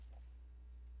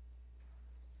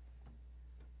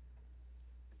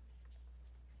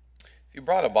If you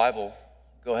brought a Bible,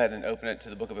 go ahead and open it to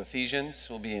the book of Ephesians.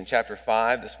 We'll be in chapter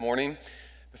 5 this morning.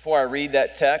 Before I read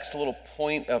that text, a little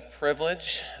point of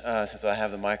privilege, since I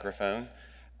have the microphone.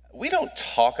 We don't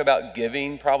talk about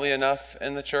giving probably enough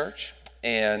in the church,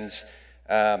 and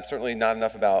certainly not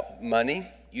enough about money.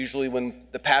 Usually when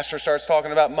the pastor starts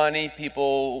talking about money,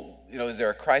 people, is there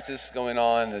a crisis going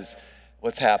on?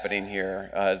 What's happening here?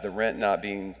 Is the rent not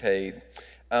being paid?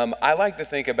 I like to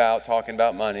think about talking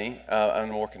about money on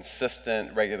a more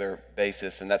consistent, regular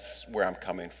basis, and that's where I'm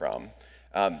coming from.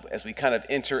 As we kind of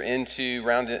enter into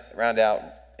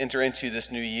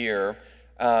this new year,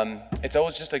 it's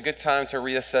always just a good time to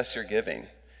reassess your giving.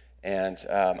 And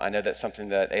I know that's something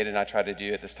that Ada and I try to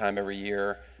do at this time every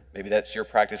year. Maybe that's your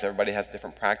practice. Everybody has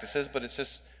different practices, but it's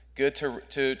just good to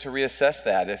reassess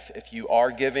that. If you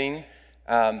are giving,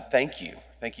 thank you.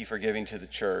 Thank you for giving to the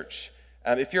church.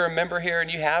 If you're a member here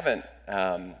and you haven't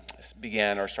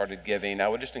began or started giving, I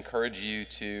would just encourage you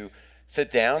to sit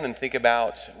down and think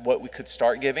about what we could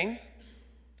start giving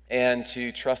and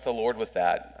to trust the Lord with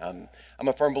that. I'm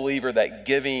a firm believer that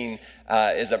giving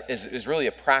is really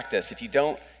a practice. If you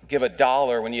don't give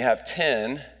 $1 when you have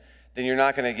 10, then you're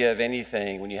not going to give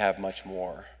anything when you have much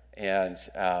more. And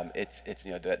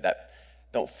that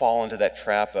don't fall into that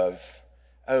trap of,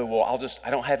 oh, well,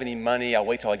 I don't have any money. I'll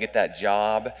wait till I get that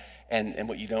job. And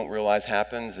what you don't realize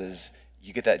happens is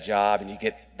you get that job and you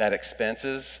get that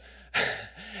expenses,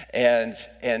 and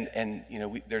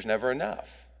there's never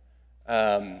enough.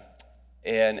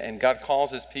 And God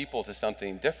calls His people to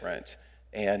something different,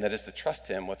 and that is to trust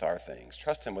Him with our things,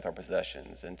 trust Him with our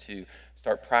possessions, and to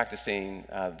start practicing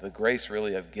the grace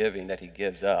really of giving that He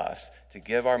gives us, to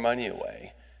give our money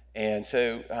away. And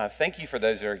so thank you for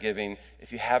those that are giving.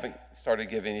 If you haven't started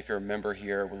giving, if you're a member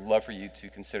here, we'd love for you to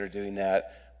consider doing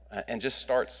that. And just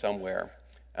start somewhere.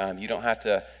 You don't have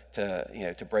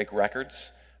to break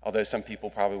records, although some people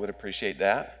probably would appreciate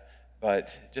that.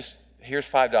 But just here's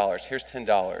 $5, here's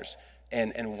 $10,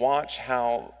 and watch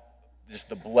how just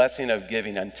the blessing of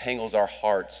giving untangles our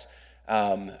hearts,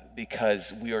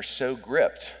 because we are so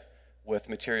gripped with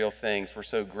material things. We're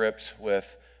so gripped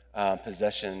with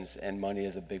possessions, and money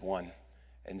is a big one.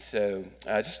 And so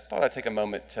I just thought I'd take a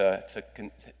moment to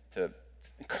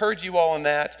encourage you all in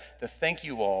that, to thank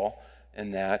you all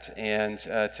in that, and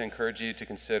to encourage you to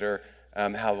consider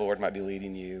how the Lord might be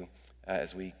leading you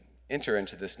as we enter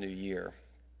into this new year.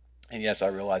 And yes, I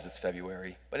realize it's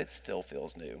February, but it still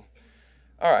feels new.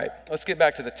 All right, let's get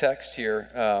back to the text here,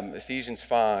 Ephesians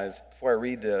 5. Before I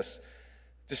read this,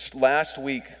 just last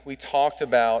week we talked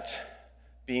about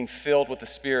being filled with the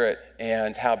Spirit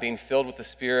and how being filled with the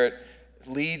Spirit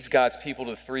leads God's people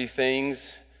to three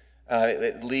things.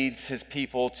 It leads His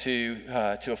people to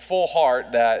a full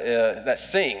heart that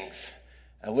sings,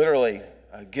 literally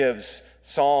gives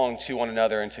song to one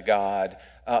another and to God,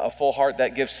 a full heart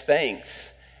that gives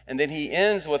thanks. And then He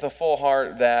ends with a full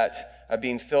heart that,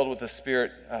 being filled with the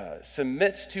Spirit,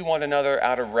 submits to one another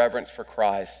out of reverence for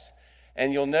Christ.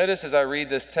 And you'll notice as I read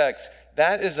this text,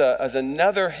 that is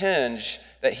another hinge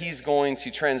that He's going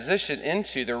to transition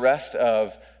into the rest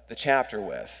of the chapter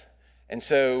with. And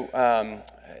so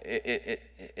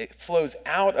it flows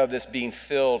out of this being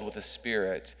filled with the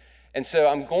Spirit. And so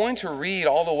I'm going to read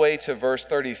all the way to verse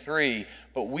 33,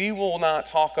 but we will not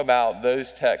talk about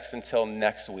those texts until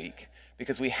next week,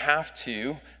 because we have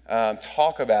to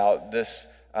talk about this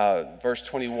verse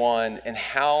 21 and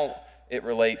how it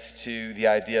relates to the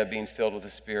idea of being filled with the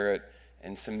Spirit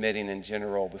and submitting in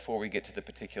general before we get to the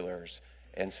particulars.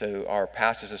 And so our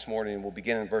passage this morning will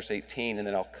begin in verse 18, and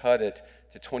then I'll cut it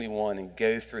to 21 and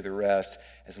go through the rest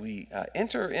as we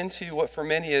enter into what for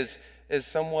many is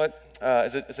somewhat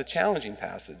is a challenging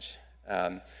passage.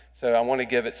 So I want to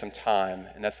give it some time,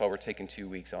 and that's why we're taking 2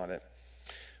 weeks on it.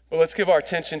 But let's give our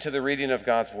attention to the reading of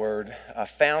God's word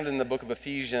found in the book of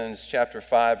Ephesians chapter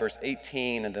 5, verse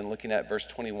 18, and then looking at verse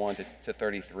 21 to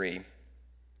 33.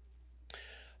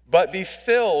 But be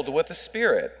filled with the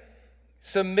Spirit,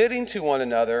 submitting to one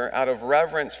another out of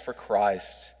reverence for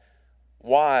Christ.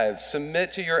 Wives,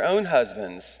 submit to your own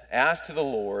husbands, as to the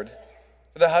Lord.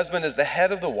 For the husband is the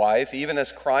head of the wife, even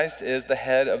as Christ is the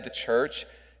head of the church,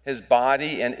 His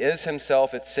body, and is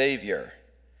Himself its Savior.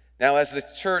 Now, as the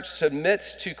church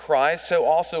submits to Christ, so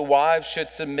also wives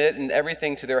should submit in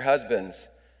everything to their husbands.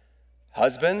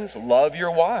 Husbands, love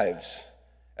your wives,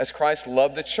 as Christ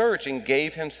loved the church and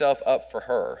gave Himself up for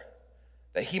her,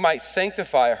 that He might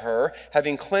sanctify her,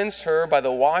 having cleansed her by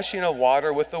the washing of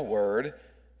water with the word,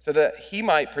 so that He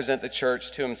might present the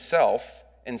church to Himself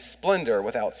in splendor,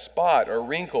 without spot or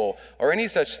wrinkle or any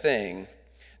such thing,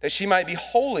 that she might be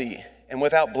holy and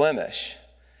without blemish.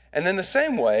 And in the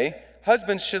same way,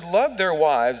 husbands should love their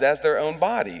wives as their own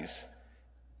bodies.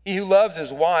 He who loves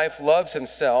his wife loves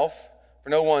himself, for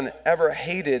no one ever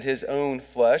hated his own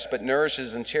flesh, but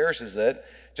nourishes and cherishes it,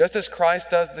 just as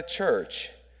Christ does the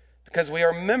church, because we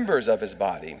are members of his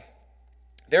body.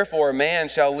 Therefore, a man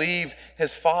shall leave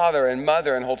his father and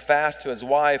mother and hold fast to his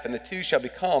wife, and the two shall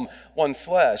become one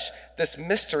flesh. This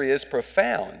mystery is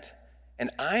profound, and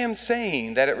I am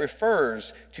saying that it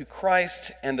refers to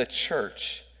Christ and the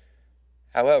church.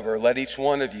 However, let each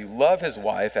one of you love his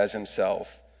wife as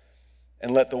himself,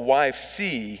 and let the wife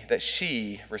see that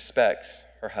she respects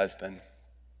her husband.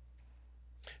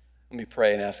 Let me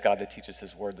pray and ask God to teach us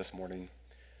his word this morning.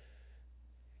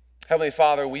 Heavenly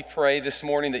Father, we pray this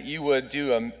morning that you would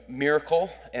do a miracle,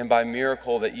 and by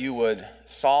miracle that you would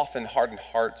soften hardened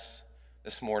hearts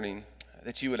this morning,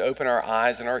 that you would open our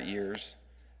eyes and our ears,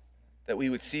 that we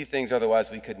would see things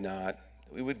otherwise we could not,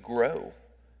 that we would grow,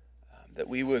 that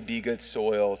we would be good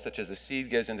soil, such as the seed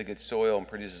goes into good soil and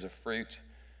produces a fruit,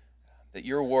 that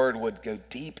your word would go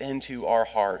deep into our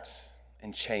hearts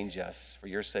and change us. For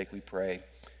your sake we pray.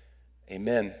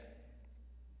 Amen.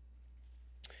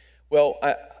 Well,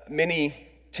 many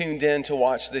tuned in to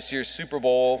watch this year's Super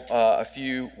Bowl a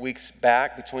few weeks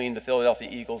back between the Philadelphia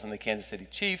Eagles and the Kansas City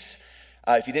Chiefs.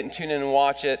 If you didn't tune in and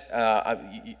watch it,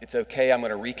 it's okay. I'm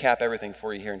going to recap everything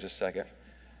for you here in just a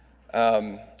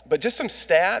second. But just some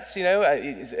stats,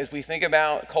 as we think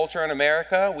about culture in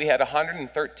America, we had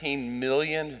 113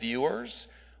 million viewers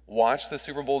watch the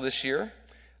Super Bowl this year.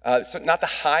 So not the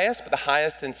highest, but the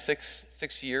highest in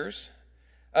six years.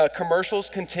 Commercials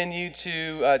continue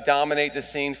to dominate the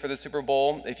scene for the Super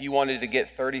Bowl. If you wanted to get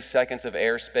 30 seconds of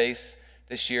airspace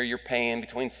this year, you're paying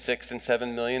between $6 and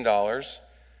 $7 million.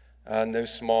 No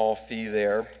small fee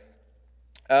there.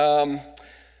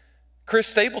 Chris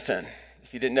Stapleton,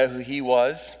 if you didn't know who he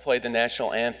was, played the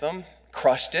national anthem,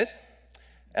 crushed it,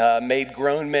 made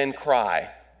grown men cry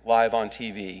live on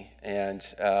TV. And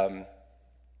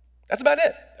that's about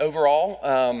it. Overall,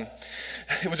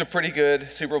 it was a pretty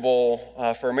good Super Bowl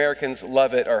for Americans,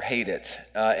 love it or hate it.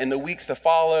 In the weeks to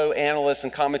follow, analysts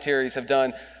and commentaries have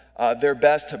done their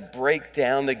best to break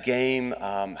down the game,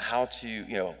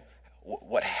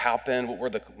 what happened, what were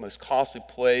the most costly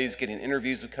plays, getting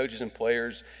interviews with coaches and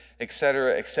players, et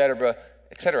cetera, et cetera,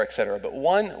 et cetera, et cetera. But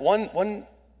one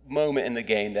moment in the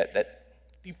game that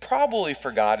you probably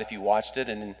forgot if you watched it,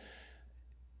 and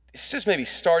it's just maybe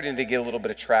starting to get a little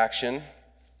bit of traction.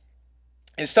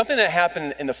 It's something that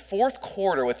happened in the fourth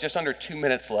quarter with just under 2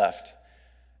 minutes left,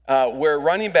 where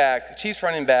Chiefs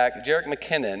running back, Jerick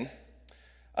McKinnon,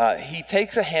 he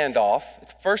takes a handoff.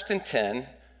 It's 1st and 10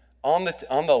 on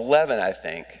the 11, I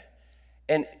think.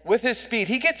 And with his speed,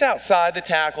 he gets outside the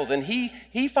tackles, and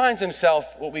he finds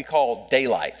himself what we call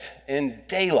in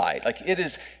daylight. Like, it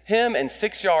is him and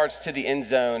 6 yards to the end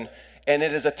zone, and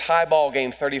it is a tie ball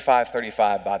game,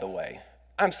 35-35, by the way.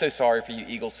 I'm so sorry for you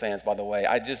Eagles fans, by the way.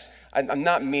 I'm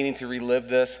not meaning to relive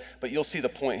this, but you'll see the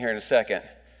point here in a second.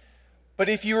 But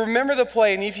if you remember the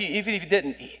play, and even if you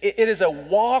didn't, it is a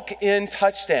walk-in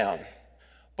touchdown.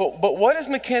 But what does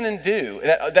McKinnon do?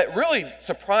 That really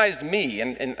surprised me,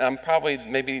 and I'm probably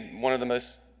maybe one of the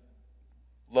most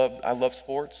I love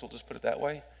sports, we'll just put it that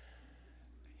way.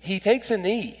 He takes a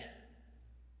knee,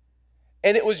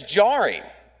 and it was jarring.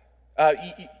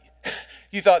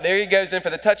 You thought, there he goes in for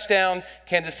the touchdown,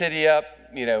 Kansas City up,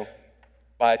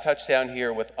 by a touchdown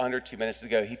here with under 2 minutes to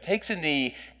go. He takes a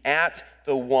knee at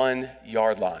the 1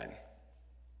 yard line.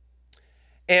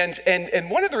 And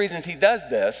one of the reasons he does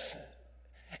this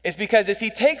is because if he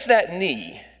takes that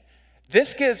knee,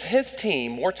 this gives his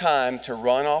team more time to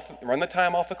run the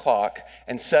time off the clock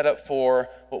and set up for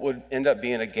what would end up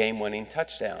being a game-winning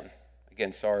touchdown.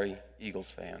 Again, sorry,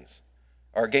 Eagles fans.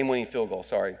 Or a game-winning field goal,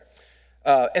 sorry.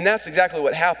 And that's exactly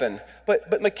what happened. But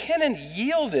McKinnon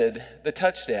yielded the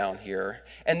touchdown here.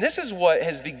 And this is what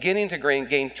is beginning to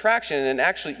gain traction. And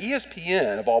actually,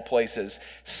 ESPN, of all places,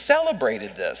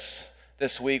 celebrated this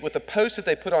week with a post that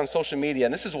they put on social media.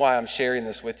 And this is why I'm sharing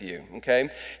this with you, okay?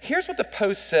 Here's what the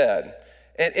post said.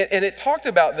 And it talked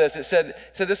about this. It said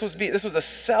this was a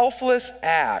selfless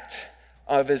act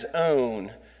of his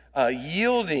own,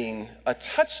 yielding a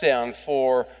touchdown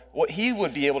for what he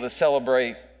would be able to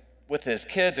celebrate with his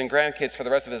kids and grandkids for the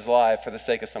rest of his life for the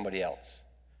sake of somebody else.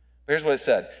 But here's what it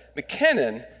said.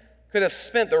 McKinnon could have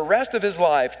spent the rest of his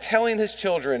life telling his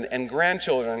children and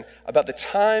grandchildren about the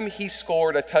time he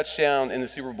scored a touchdown in the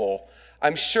Super Bowl.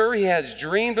 I'm sure he has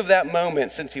dreamed of that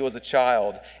moment since he was a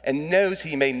child and knows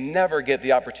he may never get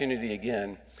the opportunity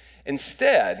again.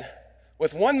 Instead,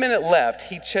 with 1 minute left,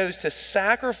 he chose to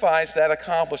sacrifice that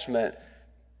accomplishment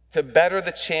to better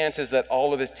the chances that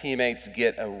all of his teammates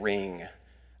get a ring.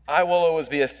 I will always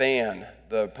be a fan,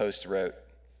 the Post wrote.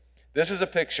 This is a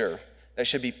picture that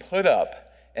should be put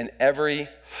up in every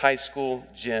high school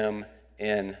gym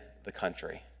in the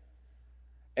country.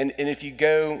 And if you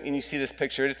go and you see this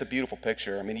picture, it's a beautiful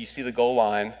picture. I mean, you see the goal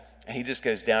line, and he just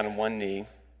goes down on one knee.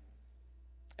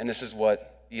 And this is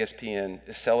what ESPN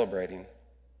is celebrating.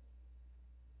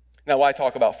 Now, why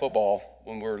talk about football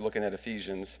when we're looking at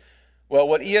Ephesians? Well,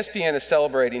 what ESPN is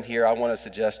celebrating here, I want to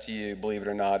suggest to you, believe it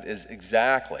or not, is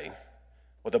exactly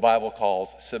what the Bible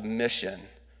calls submission,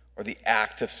 or the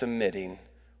act of submitting,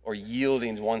 or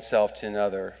yielding oneself to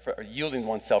another, or yielding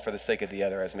oneself for the sake of the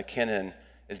other, as McKinnon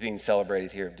is being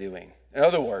celebrated here of doing. In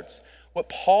other words, what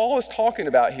Paul is talking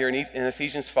about here in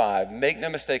Ephesians 5, make no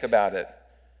mistake about it,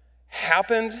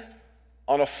 happened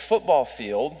on a football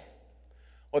field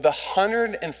with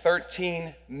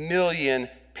 113 million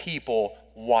people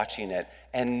watching it,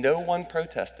 and no one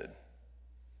protested.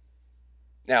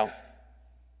 Now,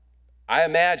 I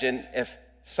imagine if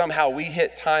somehow we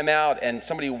hit timeout and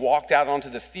somebody walked out onto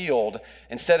the field,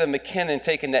 instead of McKinnon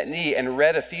taking that knee and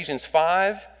read Ephesians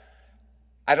 5,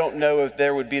 I don't know if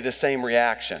there would be the same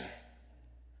reaction.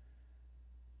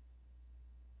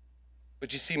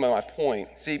 But you see my point.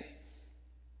 See,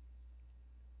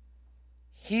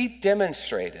 he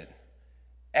demonstrated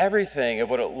everything of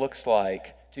what it looks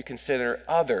like to consider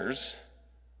others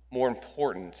more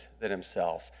important than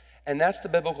himself. And that's the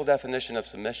biblical definition of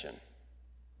submission.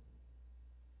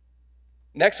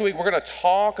 Next week, we're going to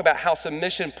talk about how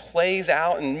submission plays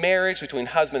out in marriage between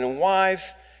husband and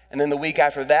wife. And then the week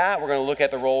after that, we're going to look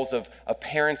at the roles of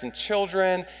parents and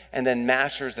children, and then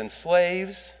masters and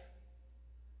slaves.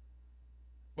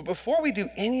 But before we do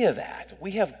any of that,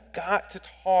 we have got to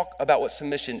talk about what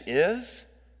submission is,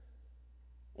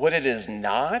 what it is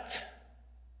not.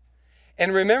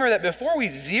 And remember that before we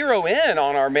zero in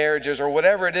on our marriages or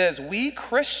whatever it is, we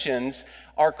Christians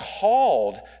are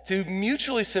called to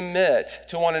mutually submit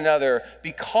to one another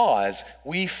because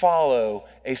we follow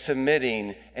a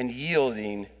submitting and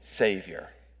yielding Savior.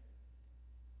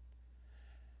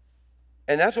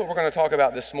 And that's what we're going to talk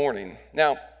about this morning.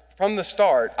 Now, from the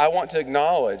start, I want to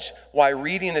acknowledge why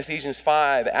reading Ephesians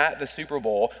 5 at the Super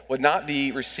Bowl would not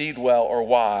be received well, or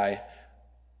why,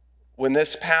 when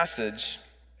this passage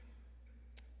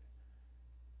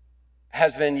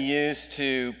has been used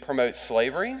to promote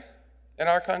slavery in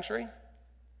our country.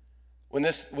 When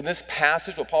this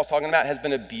passage, what Paul's talking about, has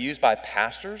been abused by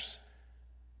pastors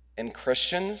and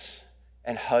Christians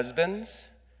and husbands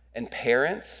and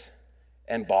parents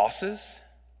and bosses,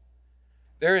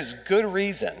 there is good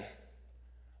reason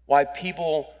why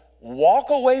people walk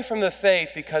away from the faith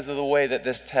because of the way that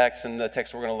this text and the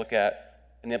text we're going to look at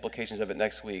and the implications of it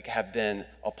next week have been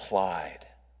applied.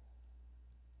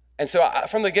 And so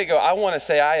from the get-go, I want to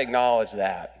say I acknowledge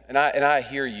that, and I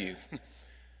hear you.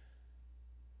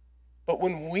 But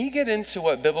when we get into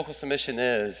what biblical submission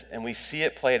is and we see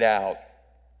it played out,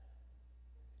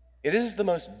 it is the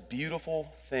most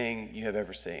beautiful thing you have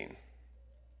ever seen.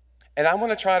 And I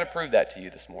want to try to prove that to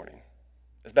you this morning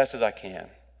as best as I can.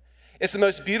 It's the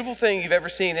most beautiful thing you've ever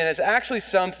seen, and it's actually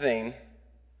something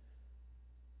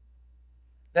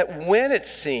that when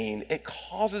it's seen, it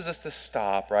causes us to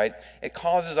stop, right? It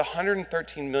causes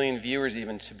 113 million viewers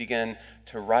even to begin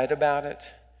to write about it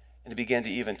and to begin to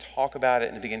even talk about it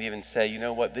and to begin to even say, you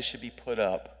know what, this should be put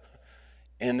up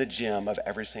in the gym of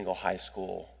every single high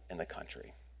school in the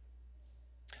country.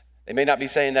 They may not be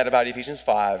saying that about Ephesians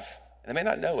 5, and they may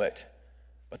not know it,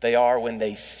 but they are when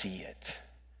they see it.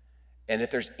 And if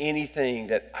there's anything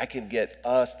that I can get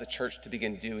us, the church, to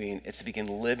begin doing, it's to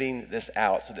begin living this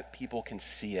out so that people can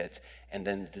see it and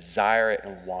then desire it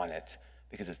and want it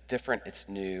because it's different, it's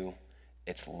new,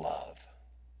 it's love.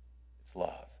 It's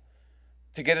love.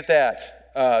 To get at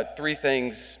that, three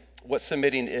things: what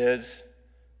submitting is,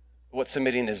 what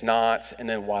submitting is not, and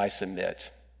then why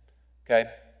submit. Okay?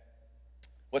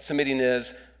 What submitting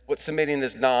is, what submitting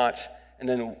is not, and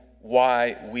then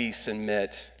why we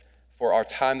submit for our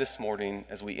time this morning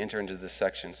as we enter into this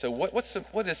section. So what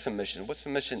is submission? What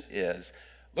submission is?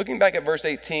 Looking back at verse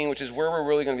 18, which is where we're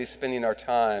really going to be spending our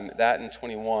time, that in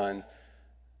 21,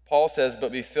 Paul says,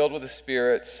 but be filled with the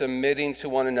Spirit, submitting to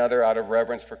one another out of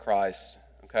reverence for Christ.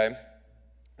 Okay?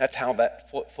 That's how that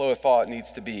flow of thought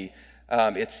needs to be.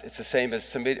 It's the same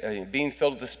as being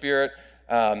filled with the Spirit,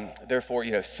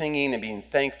 therefore, singing and being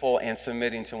thankful and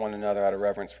submitting to one another out of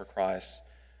reverence for Christ.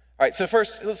 All right, so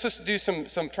first, let's just do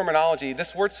some terminology.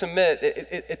 This word submit,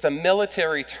 it's a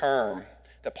military term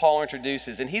that Paul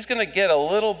introduces, and he's going to get a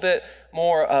little bit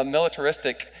more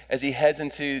militaristic as he heads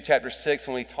into chapter 6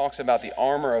 when he talks about the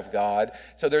armor of God.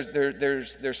 So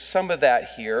there's some of that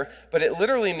here, but it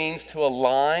literally means to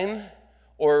align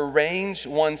or arrange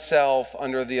oneself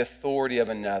under the authority of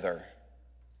another.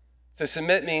 So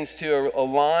submit means to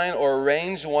align or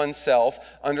arrange oneself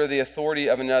under the authority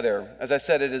of another. As I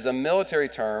said, it is a military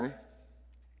term,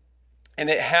 and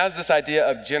it has this idea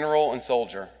of general and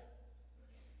soldier.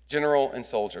 General and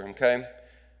soldier, okay?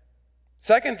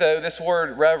 Second, though, this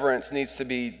word reverence needs to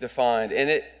be defined.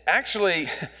 And it actually,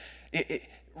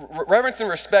 reverence and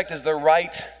respect is the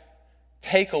right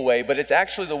takeaway, but it's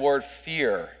actually the word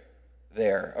fear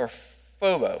there, or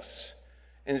phobos.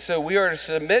 And so we are to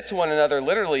submit to one another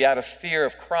literally out of fear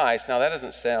of Christ. Now, that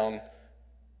doesn't sound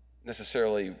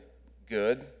necessarily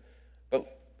good,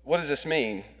 but what does this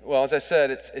mean? Well, as I said,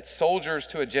 it's soldiers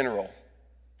to a general,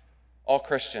 all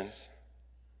Christians.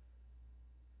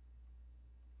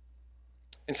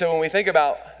 And so when we think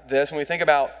about this, when we think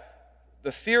about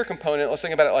the fear component, let's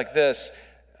think about it like this.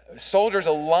 Soldiers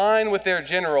align with their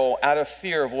general out of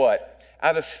fear of what?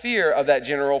 Out of fear of that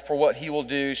general for what he will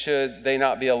do should they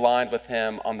not be aligned with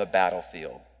him on the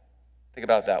battlefield. Think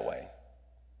about it that way.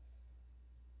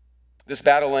 This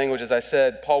battle language, as I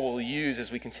said, Paul will use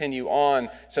as we continue on.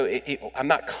 So I'm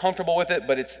not comfortable with it,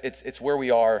 but it's where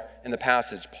we are in the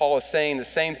passage. Paul is saying the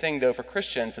same thing, though, for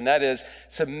Christians, and that is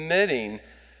submitting,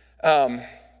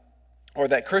 or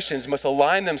that Christians must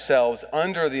align themselves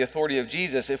under the authority of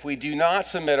Jesus. If we do not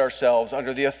submit ourselves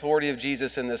under the authority of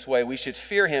Jesus in this way, we should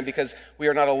fear him because we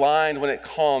are not aligned when it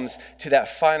comes to that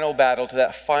final battle, to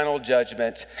that final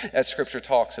judgment, as Scripture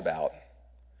talks about.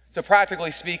 So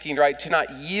practically speaking, right, to not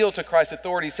yield to Christ's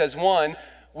authority says, one,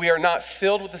 we are not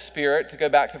filled with the Spirit, to go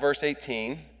back to verse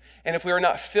 18. And if we are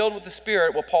not filled with the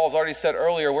Spirit, what Paul's already said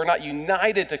earlier, we're not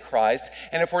united to Christ.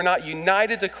 And if we're not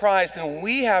united to Christ, then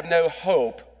we have no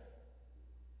hope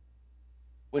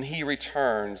when he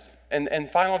returns, and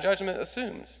final judgment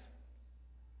assumes.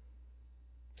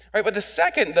 Right, but the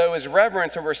second, though, is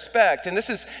reverence or respect. And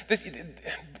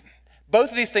both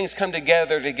of these things come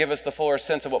together to give us the fuller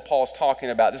sense of what Paul's talking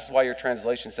about. This is why your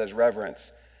translation says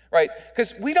reverence, right?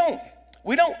 Because we don't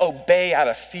obey out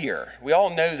of fear. We all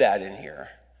know that in here,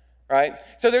 right?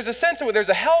 So there's a sense of, there's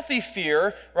a healthy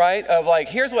fear, right, of like,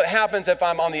 here's what happens if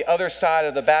I'm on the other side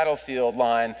of the battlefield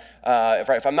line,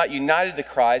 if I'm not united to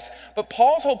Christ. But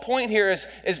Paul's whole point here is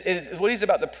what he's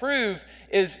about to prove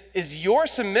is your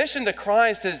submission to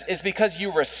Christ is because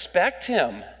you respect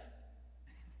him.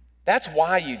 That's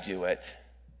why you do it.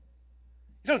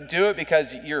 You don't do it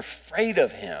because you're afraid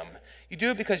of him. You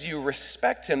do it because you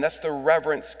respect him. That's the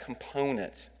reverence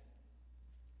component.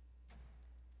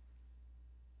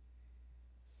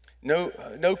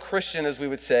 No Christian, as we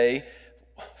would say,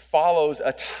 follows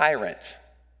a tyrant.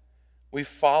 We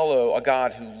follow a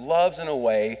God who loves in a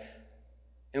way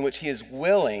in which he is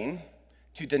willing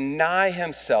to deny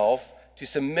himself, to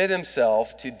submit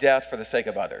himself to death for the sake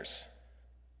of others.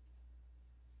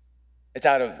 It's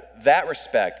out of that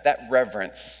respect, that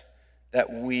reverence,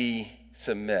 that we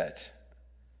submit.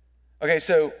 Okay,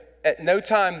 so at no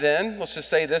time then, let's just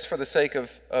say this for the sake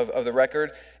of the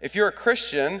record, if you're a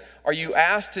Christian, are you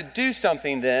asked to do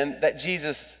something then that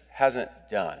Jesus hasn't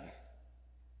done?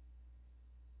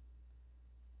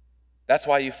 That's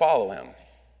why you follow him.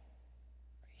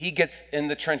 He gets in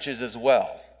the trenches as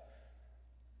well.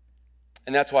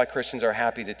 And that's why Christians are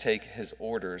happy to take his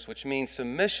orders, which means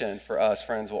submission for us,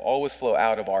 friends, will always flow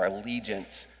out of our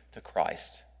allegiance to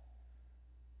Christ.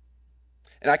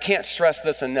 And I can't stress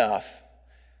this enough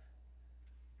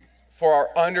for our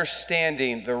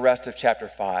understanding the rest of chapter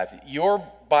 5. Your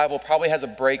Bible probably has a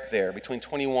break there between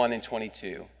 21 and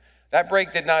 22. That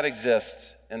break did not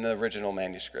exist in the original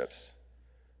manuscripts.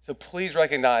 So please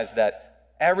recognize that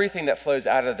everything that flows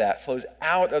out of that flows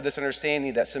out of this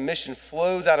understanding that submission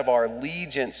flows out of our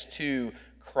allegiance to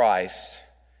Christ.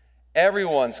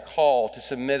 Everyone's called to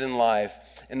submit in life,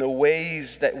 and the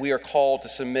ways that we are called to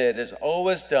submit is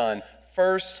always done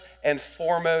first and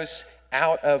foremost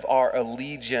out of our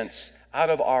allegiance,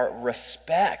 out of our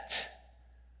respect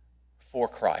for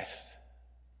Christ.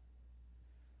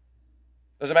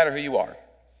 Doesn't matter who you are.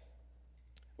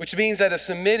 Which means that if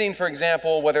submitting, for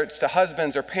example, whether it's to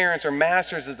husbands or parents or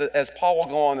masters, as Paul will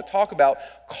go on to talk about,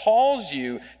 calls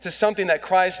you to something that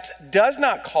Christ does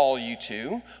not call you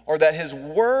to, or that his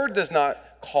word does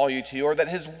not call you to, or that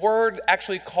his word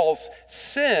actually calls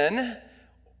sin,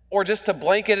 or just to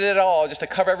blanket it all, just to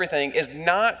cover everything, is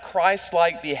not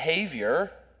Christ-like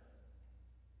behavior,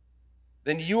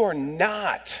 then you are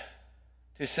not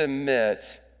to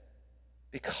submit,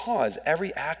 because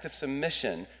every act of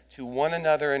submission to one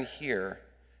another in here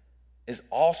is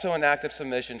also an act of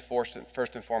submission first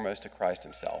and foremost to Christ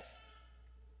himself.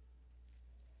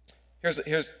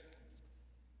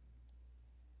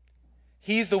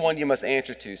 He's the one you must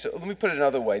answer to. So let me put it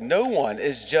another way. No one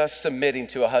is just submitting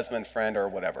to a husband, friend, or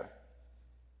whatever.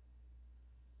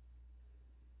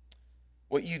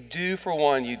 What you do for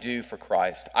one, you do for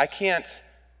Christ. I can't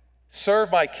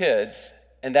serve my kids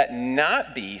and that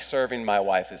not be serving my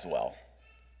wife as well.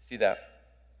 See that?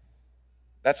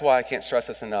 That's why I can't stress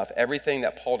this enough. Everything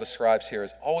that Paul describes here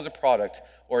is always a product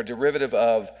or a derivative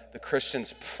of the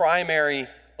Christian's primary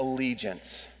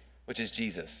allegiance, which is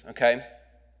Jesus, okay?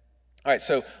 All right,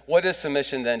 so what is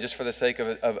submission then, just for the sake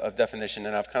of definition?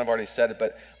 And I've kind of already said it,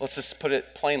 but let's just put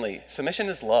it plainly. Submission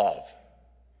is love.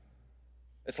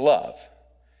 It's love.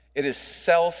 It is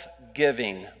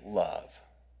self-giving love.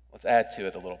 Let's add to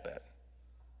it a little bit.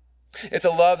 It's a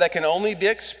love that can only be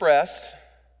expressed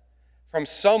from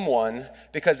someone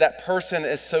because that person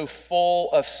is so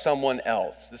full of someone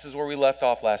else. This is where we left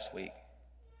off last week.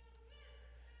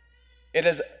 It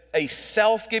is a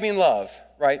self-giving love,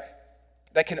 right,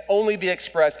 that can only be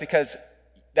expressed because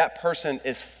that person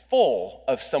is full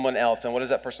of someone else. And what is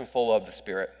that person full of? The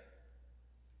Spirit.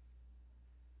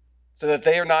 So that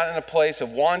they are not in a place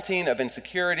of wanting, of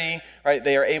insecurity, right?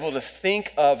 They are able to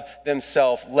think of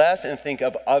themselves less and think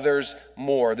of others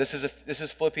more. This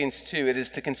is Philippians 2. It is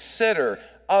to consider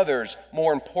others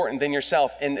more important than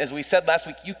yourself. And as we said last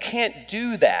week, you can't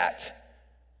do that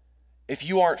if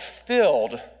you aren't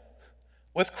filled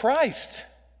with Christ.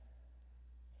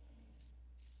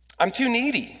 I'm too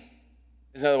needy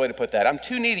is another way to put that. I'm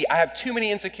too needy. I have too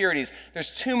many insecurities.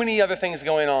 There's too many other things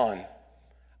going on.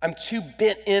 I'm too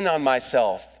bent in on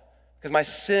myself because my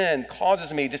sin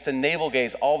causes me just to navel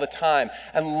gaze all the time.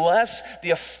 Unless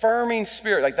the affirming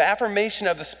Spirit, like the affirmation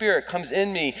of the Spirit comes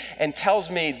in me and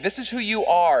tells me, this is who you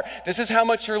are. This is how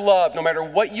much you're loved. No matter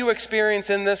what you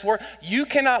experience in this world, you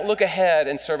cannot look ahead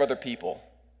and serve other people.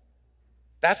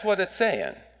 That's what it's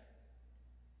saying.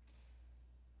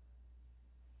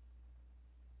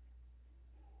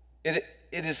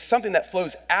 It is something that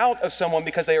flows out of someone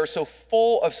because they are so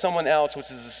full of someone else, which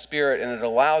is the Spirit, and it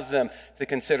allows them to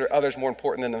consider others more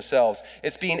important than themselves.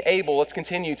 It's being able, let's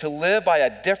continue, to live by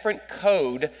a different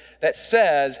code that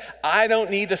says, I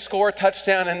don't need to score a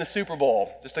touchdown in the Super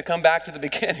Bowl, just to come back to the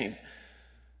beginning.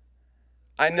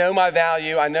 I know my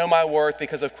value, I know my worth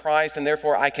because of Christ, and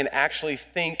therefore I can actually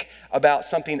think about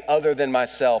something other than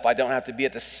myself. I don't have to be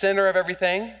at the center of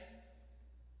everything.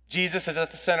 Jesus is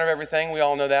at the center of everything. We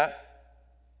all know that.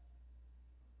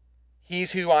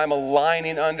 He's who I'm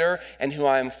aligning under and who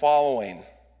I am following.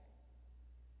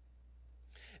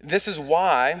 This is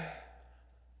why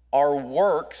our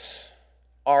works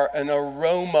are an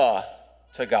aroma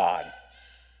to God.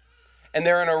 And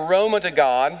they're an aroma to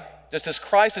God, just as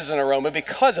Christ is an aroma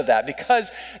because of that,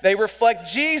 because they reflect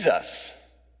Jesus,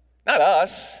 not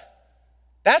us.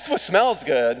 That's what smells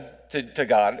good to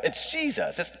God. It's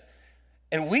Jesus.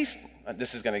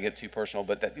 This is going to get too personal,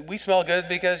 but we smell good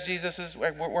because Jesus is,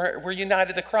 we're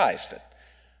united to Christ.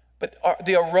 But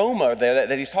the aroma there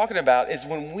that he's talking about is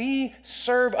when we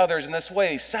serve others in this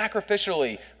way,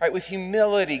 sacrificially, right, with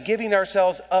humility, giving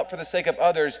ourselves up for the sake of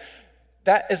others,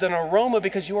 that is an aroma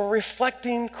because you are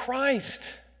reflecting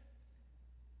Christ.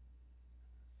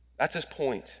 That's his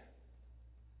point.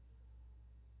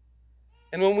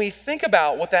 And when we think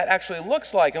about what that actually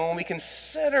looks like, and when we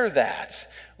consider that,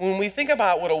 when we think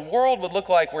about what a world would look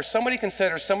like where somebody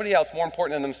considers somebody else more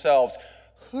important than themselves,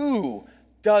 who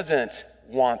doesn't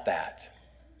want that?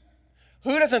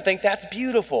 Who doesn't think that's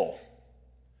beautiful?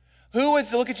 Who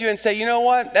would look at you and say, you know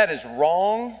what, that is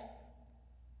wrong.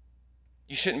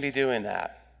 You shouldn't be doing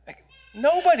that. Like,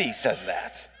 nobody says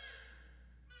that.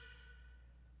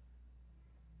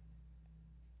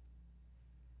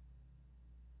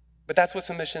 But that's what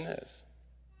submission is.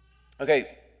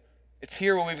 Okay, it's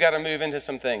here where we've got to move into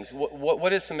some things.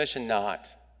 What is submission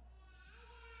not?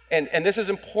 And this is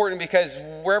important because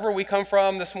wherever we come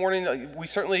from this morning, we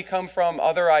certainly come from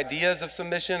other ideas of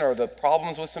submission or the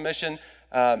problems with submission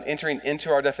entering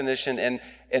into our definition. And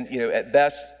at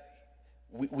best,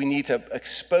 we need to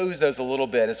expose those a little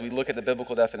bit as we look at the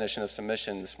biblical definition of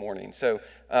submission this morning. So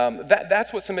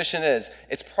that's what submission is.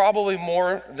 It's probably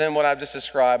more than what I've just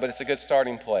described, but it's a good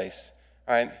starting place,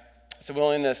 all right? It's a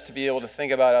willingness to be able to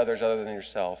think about others other than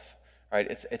yourself, all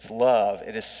right? It's love.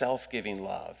 It is self-giving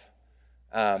love.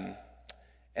 And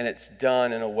it's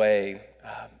done in a way,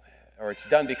 or it's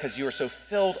done because you are so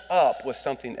filled up with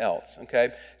something else,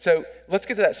 okay? So let's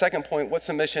get to that second point, what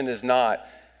submission is not.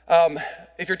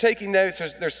 If you're taking notes,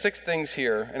 there's 6 things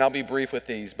here, and I'll be brief with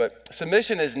these, but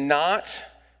submission is not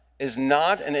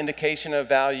an indication of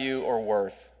value or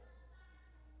worth.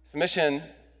 Submission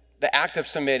The act of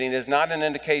submitting is not an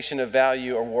indication of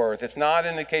value or worth. It's not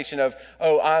an indication of,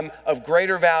 oh, I'm of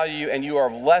greater value and you are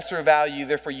of lesser value,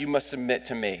 therefore you must submit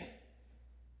to me.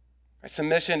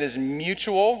 Submission is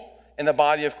mutual in the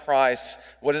body of Christ.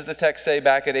 What does the text say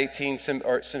back at 18?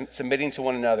 Submitting to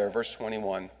one another, verse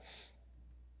 21.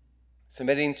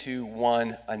 Submitting to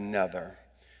one another.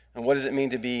 And what does it mean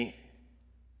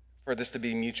for this to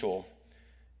be mutual?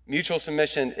 Mutual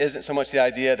submission isn't so much the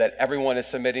idea that everyone is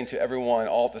submitting to everyone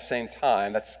all at the same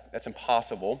time. That's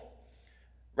impossible.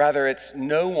 Rather, it's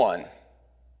no one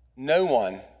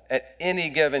at any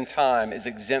given time is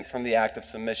exempt from the act of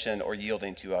submission or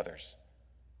yielding to others.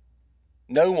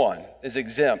 No one is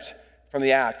exempt from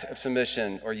the act of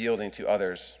submission or yielding to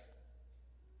others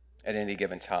at any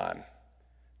given time.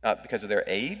 Not because of their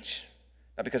age,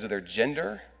 not because of their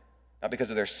gender, not because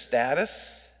of their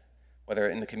status, whether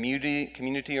in the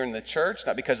community or in the church,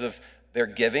 not because of their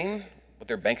giving, what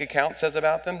their bank account says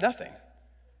about them, nothing.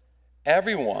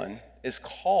 Everyone is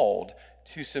called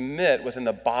to submit within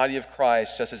the body of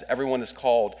Christ, just as everyone is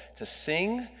called to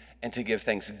sing and to give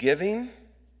thanksgiving.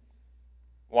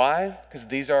 Why? Because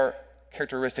these are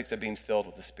characteristics of being filled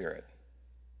with the Spirit.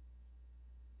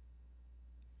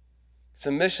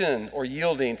 Submission or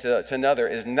yielding to another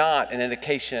is not an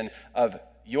indication of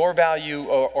your value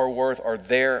or worth or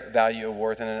their value of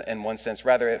worth in one sense.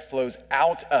 Rather, it flows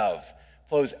out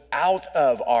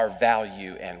of our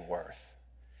value and worth.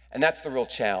 And that's the real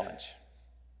challenge.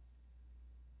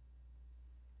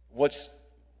 What's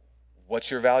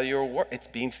your value or worth? It's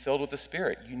being filled with the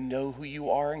Spirit. You know who you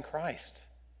are in Christ.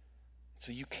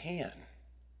 So you can.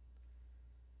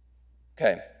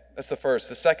 Okay, that's the first.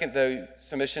 The second, though,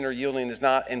 submission or yielding is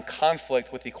not in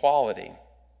conflict with equality.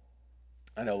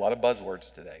 I know a lot of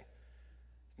buzzwords today.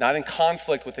 Not in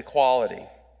conflict with equality.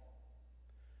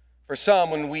 For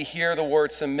some, when we hear the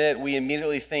word submit, we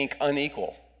immediately think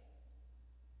unequal.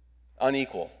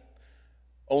 Unequal.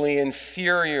 Only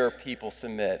inferior people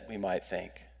submit, we might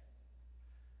think.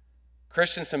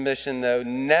 Christian submission, though,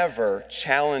 never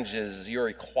challenges your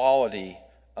equality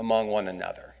among one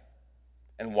another.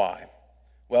 And why?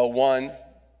 Well, one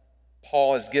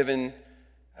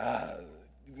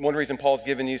reason Paul's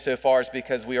given you so far is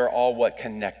because we are all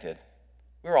connected.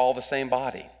 We're all the same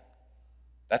body.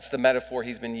 That's the metaphor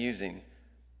he's been using.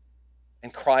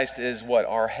 And Christ is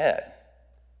our head.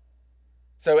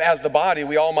 So as the body,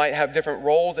 we all might have different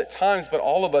roles at times, but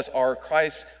all of us are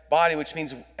Christ's body, which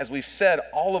means, as we've said,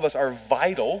 all of us are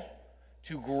vital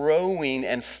to growing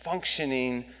and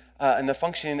functioning and the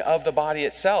functioning of the body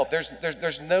itself.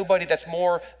 There's nobody that's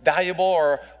more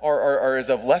valuable or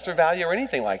is of lesser value or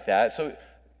anything like that. So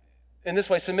in this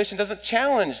way, submission doesn't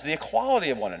challenge the equality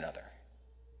of one another.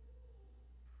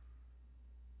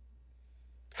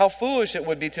 How foolish it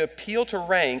would be to appeal to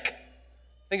rank,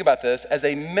 think about this, as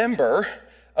a member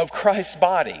of Christ's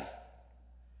body.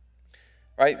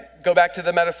 Right? Go back to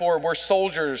the metaphor, we're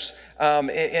soldiers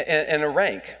in a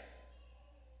rank.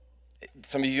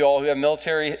 Some of you all who have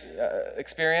military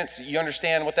experience, you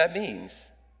understand what that means.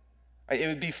 Right? It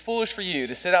would be foolish for you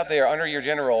to sit out there under your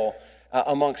general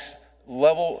amongst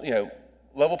level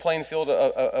playing field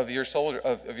of your soldier,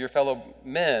 of your fellow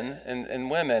men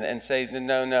and women, and say,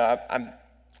 no,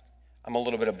 I'm a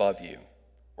little bit above you.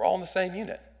 We're all in the same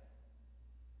unit.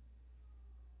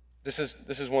 This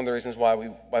is one of the reasons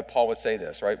why Paul would say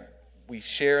this, right? We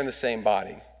share in the same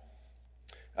body.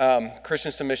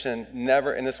 Christian submission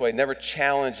never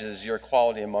challenges your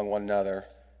equality among one another,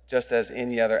 just as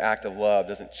any other act of love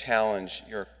doesn't challenge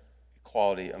your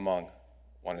equality among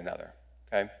one another.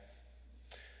 Okay?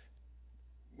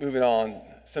 Moving on,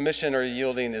 submission or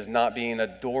yielding is not being a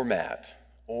doormat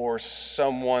or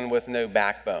someone with no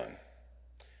backbone.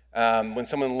 When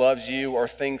someone loves you or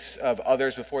thinks of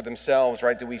others before themselves,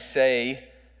 right, do we say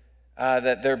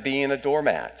that they're being a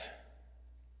doormat?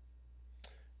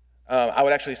 I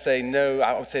would actually say no.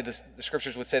 I would say the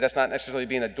scriptures would say that's not necessarily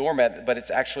being a doormat, but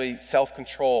it's actually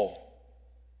self-control.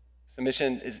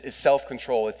 Submission is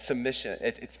self-control. It's submission.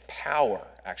 It's power,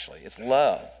 actually. It's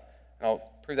love. And I'll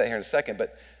prove that here in a second.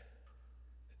 But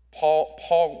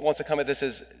Paul wants to come at this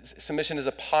as submission is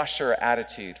a posture or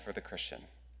attitude for the Christian.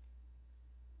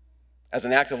 As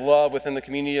an act of love within the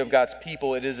community of God's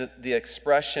people, it is the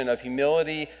expression of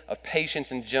humility, of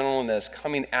patience, and gentleness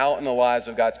coming out in the lives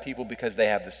of God's people because they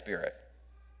have the Spirit.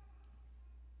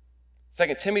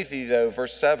 2 Timothy, though,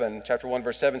 chapter 1,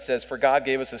 verse 7 says, "For God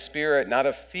gave us a spirit not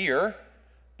of fear,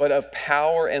 but of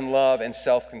power and love and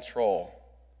self-control."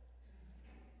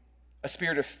 A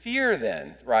spirit of fear,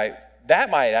 then, right, that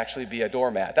might actually be a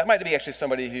doormat. That might be actually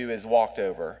somebody who is walked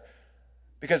over.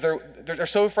 Because they're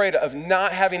so afraid of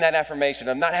not having that affirmation,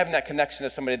 of not having that connection to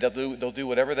somebody, they'll do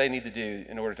whatever they need to do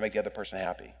in order to make the other person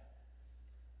happy.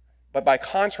 But by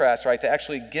contrast, right, to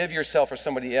actually give yourself for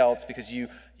somebody else because you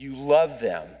love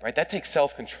them, right, that takes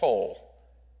self-control.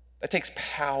 That takes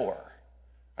power,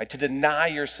 right, to deny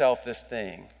yourself this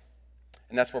thing.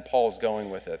 And that's where Paul's going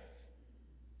with it.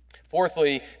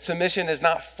 Fourthly, submission is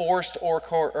not forced or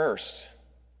coerced.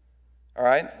 All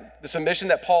right? The submission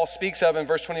that Paul speaks of in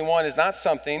verse 21 is not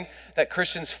something that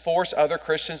Christians force other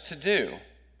Christians to do.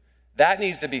 That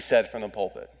needs to be said from the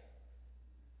pulpit.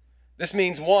 This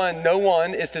means, one, no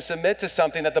one is to submit to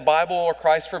something that the Bible or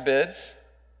Christ forbids,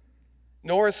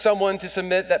 nor is someone to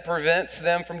submit that prevents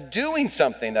them from doing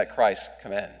something that Christ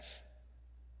commends.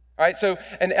 All right, so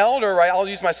an elder, right, I'll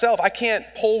use myself, I can't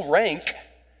pull rank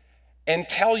and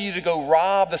tell you to go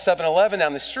rob the 7-Eleven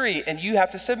down the street and you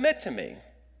have to submit to me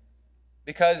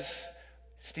because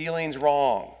stealing's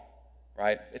wrong,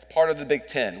 right? It's part of the Big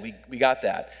Ten. We got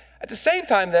that. At the same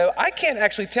time, though, I can't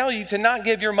actually tell you to not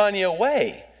give your money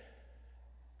away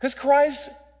because Christ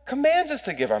commands us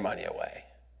to give our money away.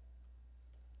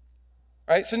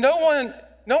 Right? So no one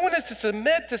is to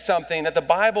submit to something that the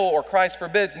Bible or Christ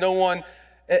forbids. No one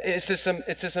is to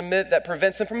submit that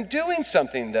prevents them from doing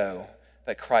something, though,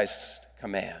 that Christ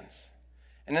commands.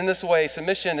 And in this way,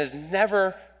 submission is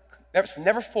never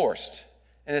forced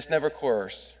and it's never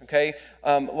coerced. Okay.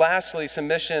 Lastly,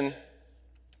 submission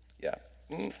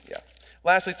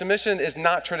is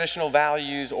not traditional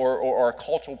values or a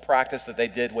cultural practice that they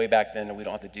did way back then, and we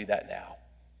don't have to do that now.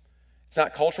 It's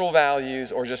not cultural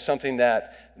values or just something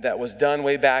that was done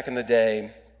way back in the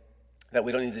day that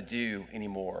we don't need to do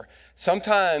anymore.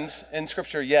 Sometimes in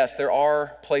Scripture, yes, there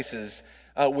are places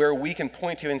where we can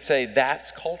point to and say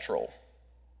that's cultural,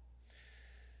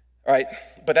 right?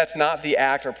 But that's not the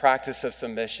act or practice of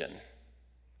submission.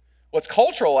 What's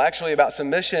cultural actually about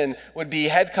submission would be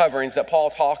head coverings that Paul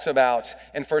talks about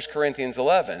in 1 Corinthians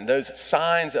 11. Those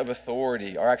signs of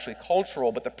authority are actually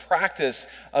cultural, but the practice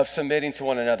of submitting to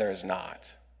one another is not.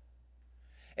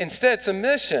 Instead,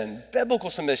 submission, biblical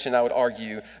submission, I would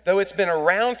argue, though it's been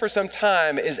around for some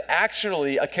time, is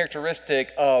actually a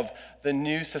characteristic of the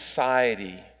new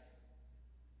society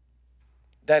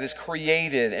that is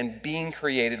created and being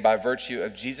created by virtue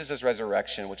of Jesus'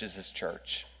 resurrection, which is his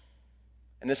church.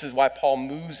 And this is why Paul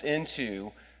moves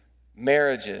into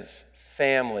marriages,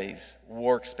 families,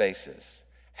 workspaces,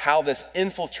 how this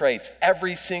infiltrates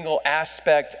every single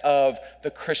aspect of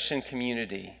the Christian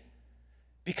community.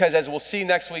 Because as we'll see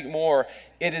next week more,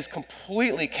 it is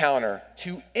completely counter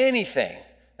to anything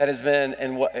that has been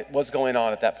and what was going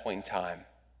on at that point in time.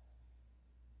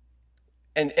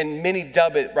 And many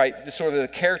dub it, right, sort of the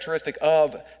characteristic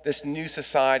of this new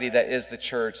society that is the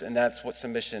church, and that's what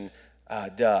submission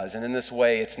does. And in this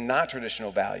way, it's not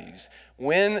traditional values.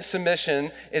 When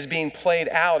submission is being played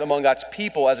out among God's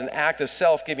people as an act of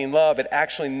self-giving love, it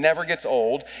actually never gets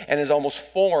old and is almost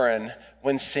foreign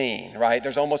when seen, right?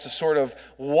 There's almost a sort of,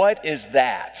 what is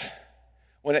that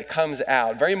when it comes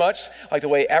out? Very much like the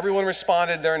way everyone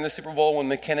responded during the Super Bowl when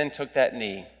McKinnon took that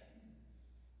knee.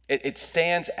 It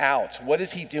stands out. What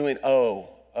is he doing? Oh.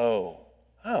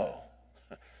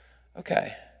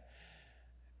 Okay.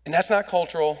 And that's not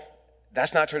cultural.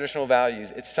 That's not traditional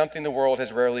values. It's something the world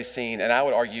has rarely seen, and I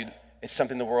would argue it's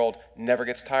something the world never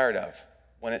gets tired of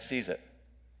when it sees it.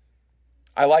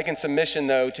 I liken submission,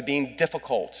 though, to being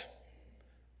difficult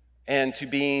and to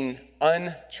being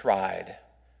untried.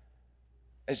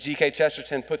 As G.K.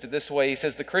 Chesterton puts it this way, he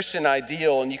says, the Christian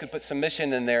ideal, and you could put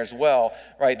submission in there as well,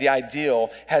 right? The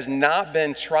ideal has not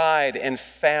been tried and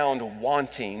found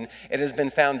wanting. It has been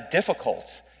found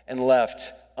difficult and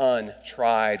left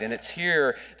untried. And it's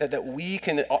here that we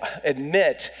can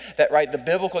admit that, right, the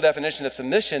biblical definition of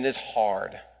submission is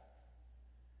hard.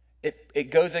 It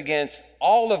goes against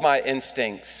all of my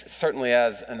instincts, certainly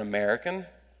as an American.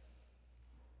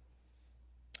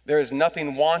 There is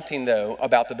nothing wanting, though,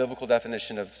 about the biblical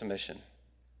definition of submission.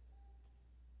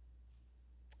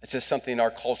 It's just something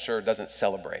our culture doesn't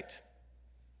celebrate,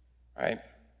 right?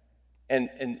 And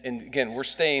again, we're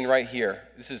staying right here.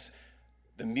 This is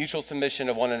the mutual submission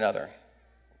of one another.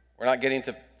 We're not getting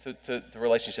to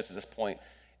relationships at this point.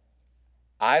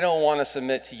 I don't want to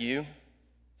submit to you,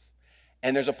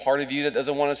 and there's a part of you that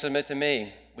doesn't want to submit to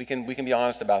me. We can be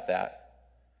honest about that.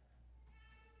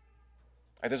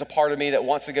 Like, there's a part of me that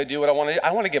wants to go do what I want to do.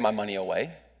 I want to give my money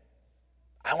away.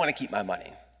 I want to keep my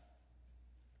money.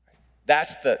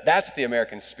 That's the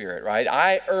American spirit, right?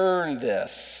 I earned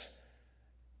this.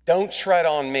 Don't tread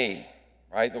on me,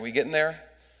 right? Are we getting there?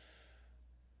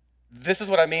 This is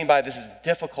what I mean by this is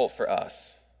difficult for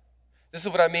us. This is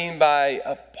what I mean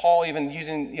by Paul even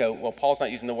using, Paul's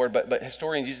not using the word, but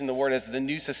historians using the word as the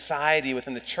new society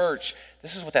within the church.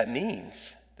 This is what that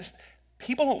means.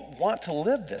 People don't want to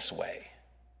live this way.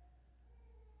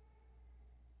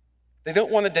 They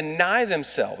don't want to deny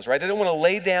themselves, right? They don't want to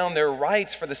lay down their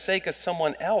rights for the sake of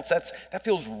someone else. That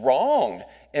feels wrong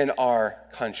in our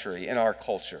country, in our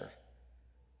culture.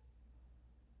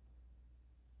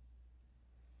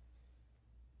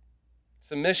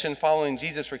 Submission following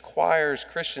Jesus requires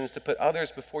Christians to put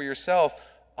others before yourself,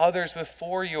 others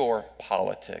before your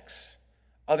politics,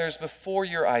 others before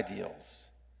your ideals,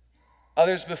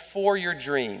 others before your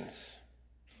dreams,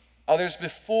 others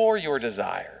before your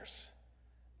desires,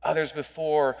 others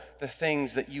before the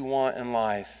things that you want in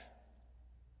life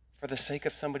for the sake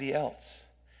of somebody else.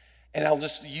 And I'll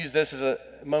just use this as a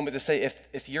moment to say,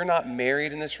 if you're not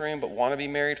married in this room but want to be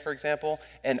married, for example,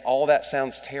 and all that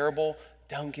sounds terrible,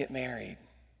 don't get married.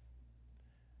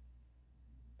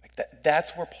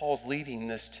 That's where Paul's leading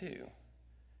this to.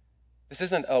 This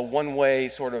isn't a one-way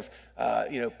sort of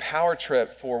power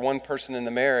trip for one person in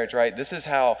the marriage, right? This is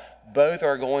how both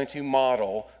are going to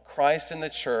model Christ in the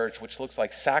church, which looks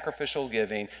like sacrificial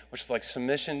giving, which looks like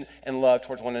submission and love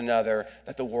towards one another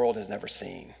that the world has never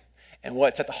seen. And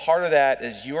what's at the heart of that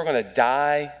is you are going to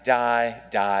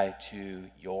die to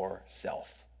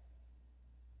yourself.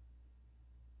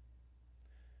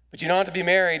 But you don't have to be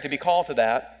married to be called to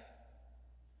that.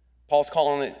 Paul's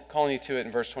calling you to it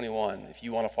in verse 21, if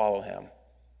you want to follow him.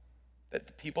 That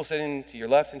the people sitting to your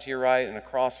left and to your right and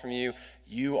across from you,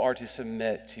 you are to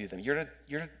submit to them.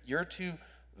 You're to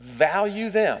value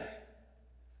them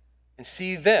and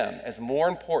see them as more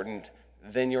important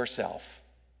than yourself.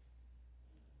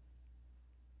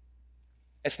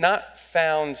 It's not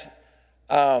found,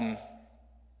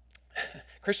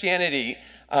 Christianity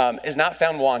is not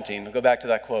found wanting. I'll go back to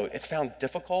that quote. It's found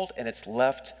difficult and it's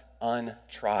left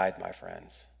untried, my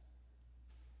friends.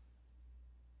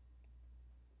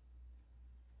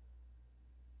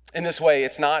 In this way,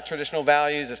 it's not traditional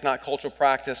values, it's not cultural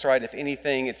practice, right? If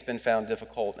anything, it's been found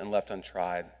difficult and left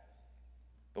untried.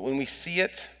 But when we see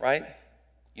it, right,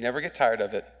 you never get tired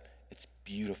of it. It's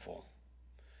beautiful.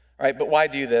 All right, but why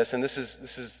do this? And this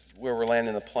is where we're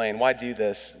landing the plane. Why do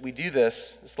this? We do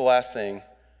this, it's the last thing,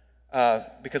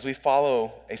 because we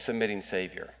follow a submitting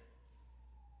Savior.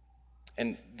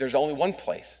 And there's only one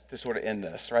place to sort of end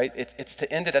this, right? It's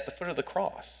to end it at the foot of the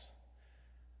cross.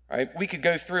 Right? We could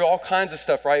go through all kinds of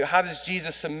stuff, right? How does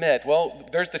Jesus submit? Well,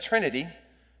 there's the Trinity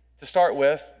to start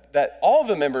with, that all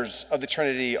the members of the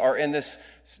Trinity are in this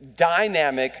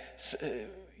dynamic,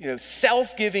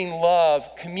 self-giving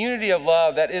love, community of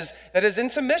love that is in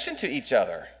submission to each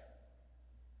other.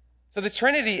 So the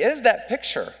Trinity is that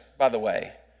picture, by the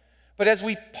way. But as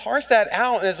we parse that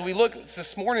out, and as we look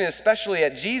this morning, especially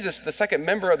at Jesus, the second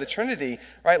member of the Trinity,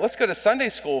 right? Let's go to Sunday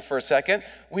school for a second.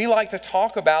 We like to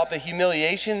talk about the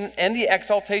humiliation and the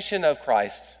exaltation of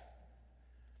Christ.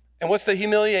 And what's the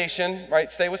humiliation,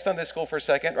 right? Stay with Sunday school for a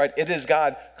second, right? It is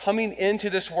God coming into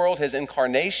this world, his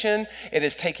incarnation. It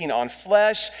is taking on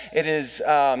flesh. It is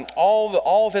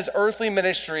all of his earthly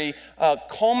ministry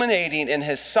culminating in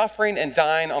his suffering and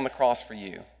dying on the cross for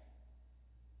you.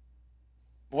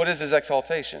 What is his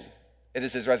exaltation? It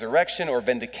is his resurrection or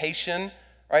vindication,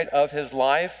 right, of his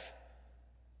life.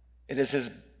 It is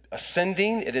his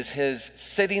ascending. It is his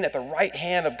sitting at the right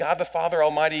hand of God the Father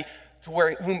Almighty,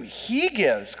 to whom he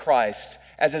gives Christ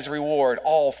as his reward,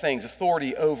 all things,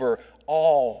 authority over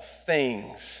all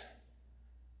things.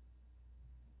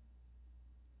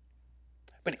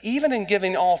 But even in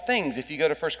giving all things, if you go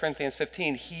to 1 Corinthians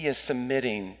 15, he is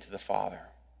submitting to the Father.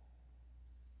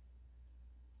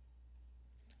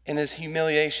 In his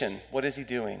humiliation, what is he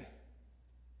doing?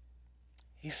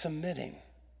 He's submitting.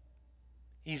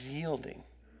 He's yielding.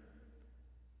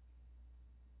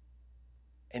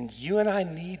 And you and I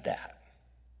need that.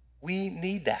 We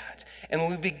need that. And when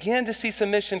we begin to see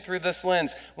submission through this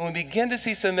lens, when we begin to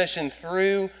see submission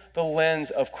through the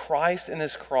lens of Christ and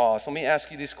his cross, let me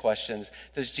ask you these questions.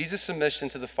 Does Jesus' submission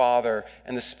to the Father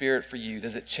and the Spirit for you,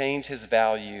 does it change his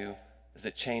value? Does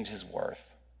it change his worth?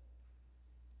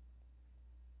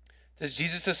 Does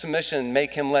Jesus' submission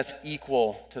make him less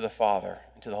equal to the Father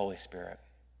and to the Holy Spirit?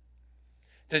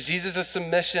 Does Jesus'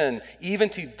 submission, even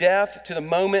to death, to the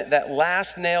moment that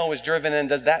last nail was driven in,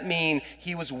 does that mean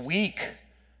he was weak?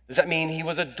 Does that mean he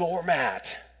was a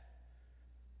doormat?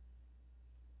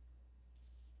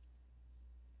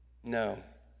 No.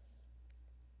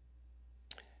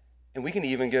 And we can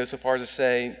even go so far as to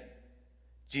say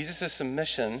Jesus'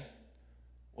 submission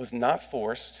was not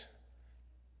forced.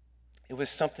 It was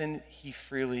something he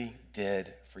freely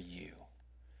did for you.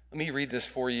 Let me read this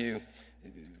for you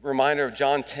Reminder of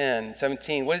John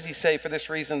 10:17. What does he say? For this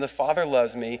reason, the Father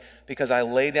loves me, because I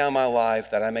lay down my life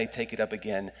that I may take it up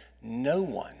again. No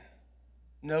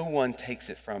one takes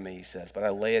it from me, he says, but I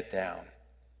lay it down.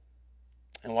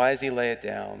 And why does he lay it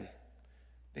down?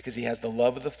 Because he has the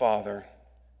love of the Father,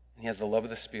 and he has the love of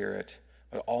the Spirit,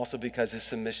 but also because his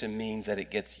submission means that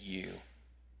it gets you.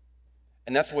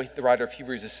 And that's what the writer of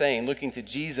Hebrews is saying, looking to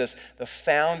Jesus, the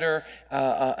founder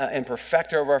and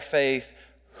perfecter of our faith,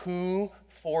 who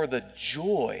for the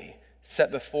joy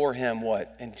set before him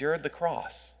what? Endured the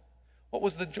cross. What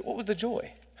was the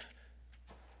joy?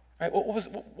 Right?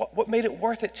 What made it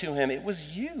worth it to him? It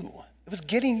was you. It was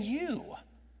getting you.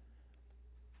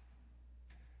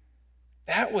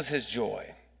 That was his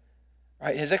joy.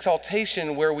 Right? His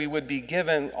exaltation, where we would be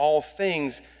given all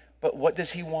things, but what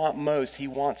does he want most? He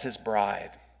wants his bride.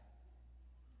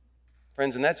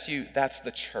 Friends, and that's you, that's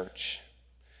the church.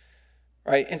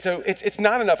 Right? And so it's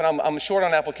not enough, and I'm short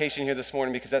on application here this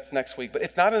morning because that's next week, but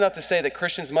it's not enough to say that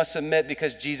Christians must submit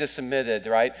because Jesus submitted,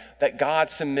 right? That God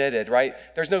submitted, right?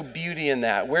 There's no beauty in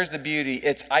that. Where's the beauty?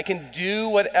 It's I can do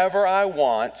whatever I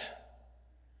want.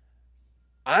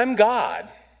 I'm God.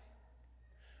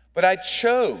 But I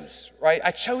chose, right?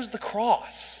 I chose the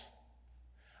cross.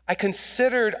 I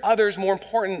considered others more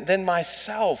important than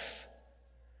myself.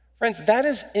 Friends, that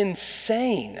is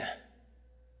insane.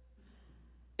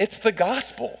 It's the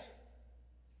gospel.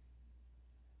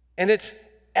 And it's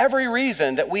every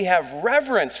reason that we have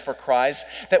reverence for Christ,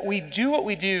 that we do what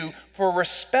we do for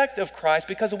respect of Christ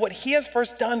because of what he has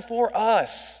first done for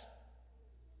us.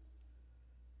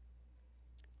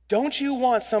 Don't you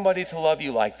want somebody to love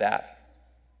you like that?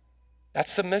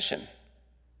 That's submission.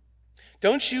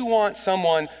 Don't you want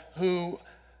someone who,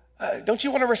 don't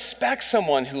you want to respect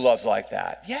someone who loves like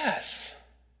that? Yes.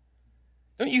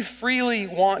 Don't you freely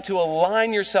want to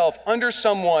align yourself under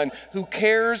someone who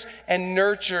cares and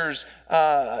nurtures,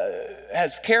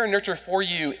 has care and nurture for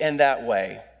you in that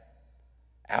way?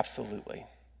 Absolutely.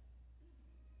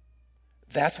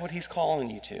 That's what he's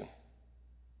calling you to.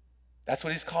 That's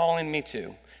what he's calling me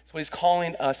to. That's what he's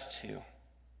calling us to.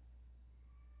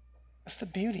 That's the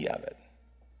beauty of it.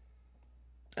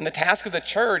 And the task of the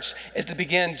church is to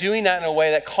begin doing that in a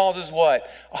way that causes what?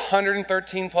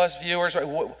 113 plus viewers, right?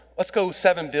 Let's go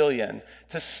 7 billion.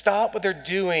 To stop what they're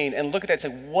doing and look at that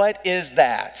and say, what is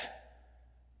that?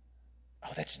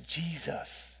 Oh, that's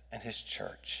Jesus and his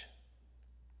church.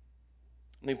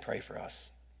 Let me pray for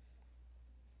us.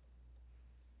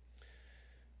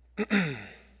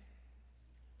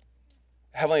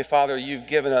 Heavenly Father, you've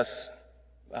given us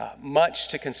much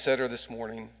to consider this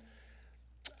morning.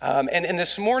 And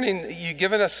this morning, you've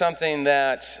given us something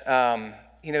that,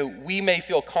 we may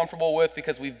feel comfortable with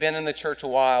because we've been in the church a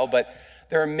while, but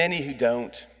there are many who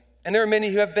don't. And there are many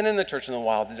who have been in the church in a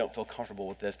while that don't feel comfortable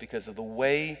with this because of the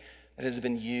way that it has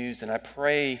been used. And I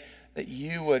pray that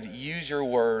you would use your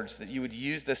words, that you would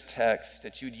use this text,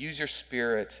 that you would use your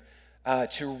Spirit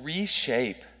to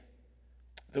reshape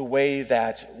the way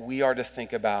that we are to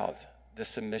think about the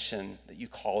submission that you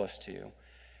call us to.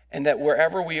 And that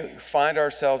wherever we find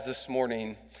ourselves this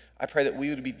morning, I pray that we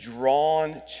would be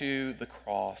drawn to the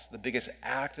cross, the biggest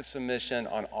act of submission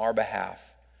on our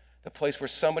behalf. The place where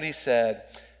somebody said,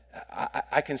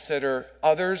 I consider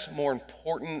others more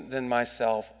important than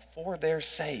myself for their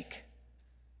sake.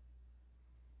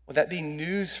 Would that be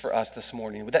news for us this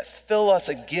morning? Would that fill us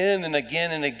again and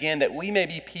again and again, that we may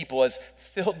be people as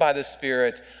filled by the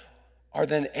Spirit are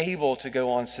then able to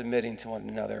go on submitting to one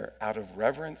another out of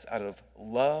reverence, out of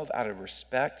love, out of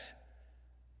respect,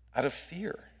 out of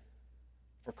fear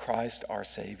for Christ our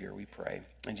Savior, we pray.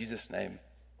 In Jesus' name,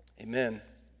 amen.